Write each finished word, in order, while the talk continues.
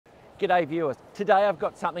G'day viewers. Today I've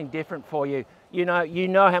got something different for you. You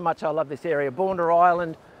know how much I love this area. Bournda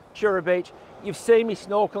Island, Tura Beach. You've seen me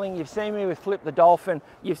snorkeling, you've seen me with Flip the Dolphin,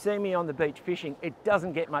 you've seen me on the beach fishing. It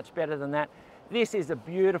doesn't get much better than that. This is a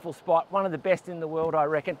beautiful spot, one of the best in the world, I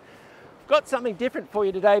reckon. I've got something different for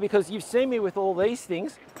you today because you've seen me with all these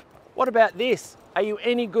things. What about this? Are you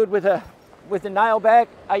any good with a nail bag?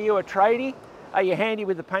 Are you a tradie? Are you handy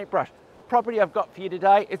with a paintbrush? Property I've got for you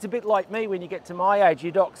today, it's a bit like me when you get to my age.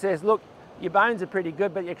 Your doc says, look, your bones are pretty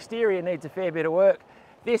good, but your exterior needs a fair bit of work.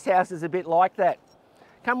 This house is a bit like that.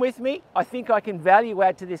 Come with me. I think I can value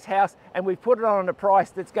add to this house, and we've put it on a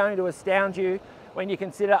price that's going to astound you when you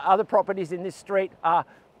consider other properties in this street are,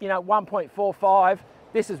 1.45.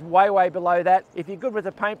 This is way, way below that. If you're good with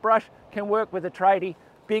a paintbrush, can work with a tradie,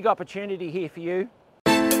 big opportunity here for you.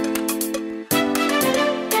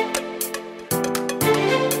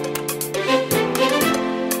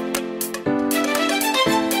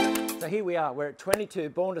 Here we are, we're at 22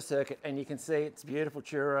 Bournda Circuit, and you can see it's beautiful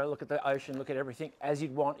Tura. Look at the ocean, look at everything as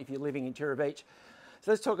you'd want if you're living in Tura Beach.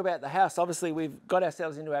 So let's talk about the house. Obviously we've got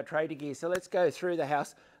ourselves into our tradie gear, so let's go through the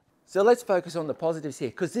house. So let's focus on the positives here,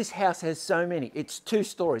 because this house has so many. It's 2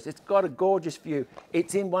 stories, it's got a gorgeous view.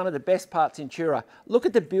 It's in one of the best parts in Tura. Look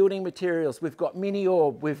at the building materials. We've got mini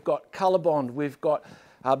orb, we've got Colourbond, we've got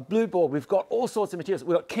blue board, we've got all sorts of materials.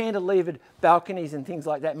 We've got cantilevered balconies and things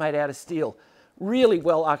like that made out of steel. Really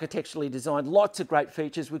well architecturally designed, lots of great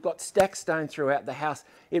features. We've got stacked stone throughout the house.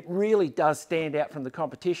 It really does stand out from the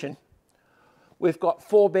competition. We've got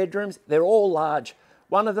 4 bedrooms, they're all large.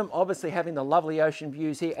 One of them obviously having the lovely ocean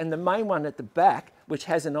views here, and the main one at the back, which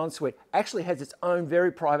has an ensuite, actually has its own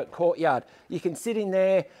very private courtyard. You can sit in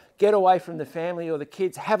there, get away from the family or the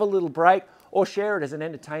kids, have a little break, or share it as an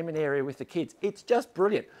entertainment area with the kids. It's just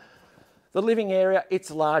brilliant. The living area, it's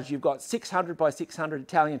large. You've got 600 by 600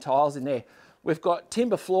 Italian tiles in there. We've got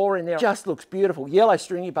timber floor in there, just looks beautiful. Yellow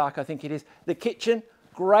stringy bark, I think it is. The kitchen,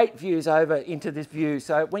 great views over into this view.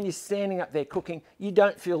 So when you're standing up there cooking, you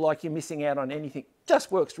don't feel like you're missing out on anything.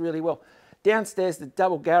 Just works really well. Downstairs, the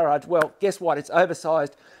double garage, well, guess what? It's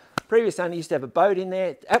oversized. Previous owner used to have a boat in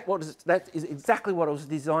there. That is exactly what it was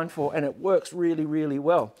designed for, and it works really, really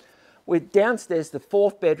well. With downstairs, the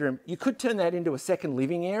 4th bedroom, you could turn that into a second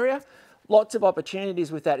living area. Lots of opportunities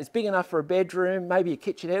with that. It's big enough for a bedroom, maybe a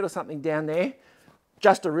kitchenette or something down there.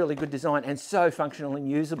 Just a really good design and so functional and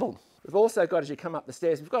usable. We've also got, as you come up the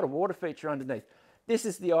stairs, we've got a water feature underneath. This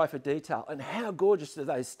is the eye for detail, and how gorgeous do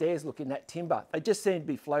those stairs look in that timber. They just seem to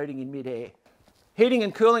be floating in midair. Heating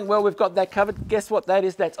and cooling, well, we've got that covered. Guess what that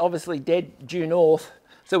is? That's obviously dead due north.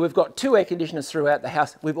 So we've got 2 air conditioners throughout the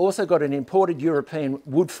house. We've also got an imported European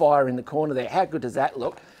wood fire in the corner there. How good does that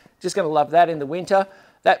look? Just going to love that in the winter.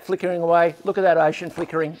 That flickering away, look at that ocean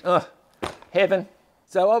flickering, oh, heaven.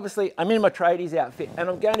 So obviously I'm in my tradies outfit, and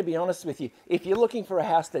I'm going to be honest with you, if you're looking for a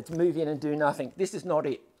house that's move in and do nothing, this is not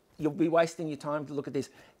it. You'll be wasting your time to look at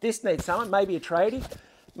this. This needs someone, maybe a tradie,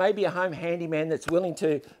 maybe a home handyman that's willing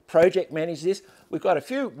to project manage this. We've got a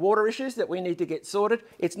few water issues that we need to get sorted.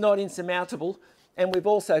 It's not insurmountable. And we've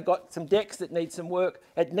also got some decks that need some work.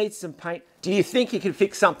 It needs some paint. Do you think you can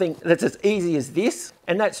fix something that's as easy as this?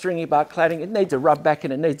 And that stringy bark cladding, it needs a rub back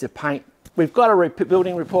and it needs a paint. We've got a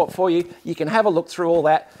building report for you. You can have a look through all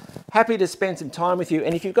that. Happy to spend some time with you.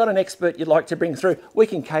 And if you've got an expert you'd like to bring through, we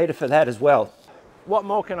can cater for that as well. What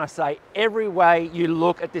more can I say? Every way you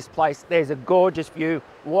look at this place, there's a gorgeous view.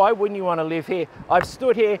 Why wouldn't you want to live here? I've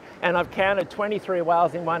stood here and I've counted 23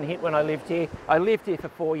 whales in one hit when I lived here. I lived here for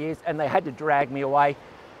 4 years and they had to drag me away.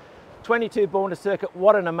 22 Bournda Circuit,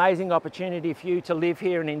 what an amazing opportunity for you to live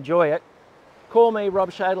here and enjoy it. Call me,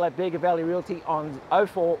 Rob Shadle at Bega Valley Realty on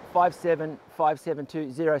 0457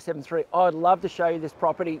 572 073. I'd love to show you this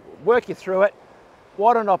property, work you through it.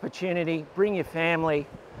 What an opportunity, bring your family.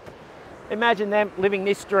 Imagine them living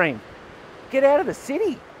this dream. Get out of the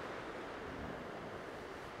city.